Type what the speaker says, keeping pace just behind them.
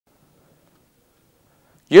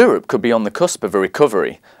Europe could be on the cusp of a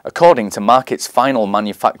recovery, according to Markit's final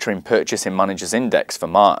Manufacturing Purchasing Managers' Index for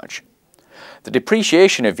March. The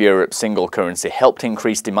depreciation of Europe's single currency helped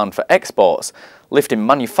increase demand for exports, lifting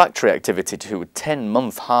manufacturing activity to a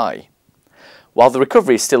 10-month high. While the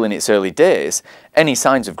recovery is still in its early days, any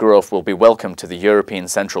signs of growth will be welcome to the European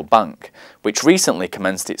Central Bank, which recently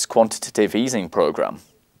commenced its quantitative easing programme.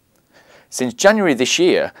 Since January this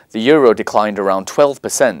year, the euro declined around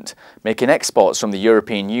 12%, making exports from the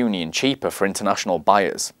European Union cheaper for international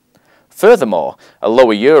buyers. Furthermore, a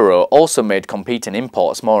lower euro also made competing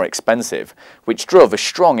imports more expensive, which drove a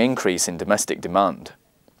strong increase in domestic demand.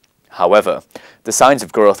 However, the signs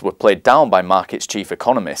of growth were played down by Markit's chief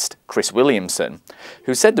economist, Chris Williamson,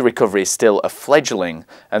 who said the recovery is still a fledgling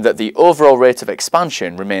and that the overall rate of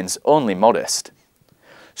expansion remains only modest.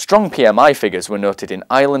 Strong PMI figures were noted in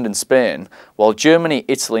Ireland and Spain, while Germany,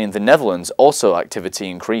 Italy and the Netherlands also activity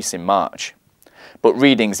increased in March. But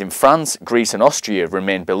readings in France, Greece and Austria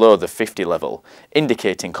remained below the 50 level,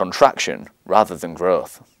 indicating contraction rather than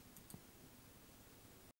growth.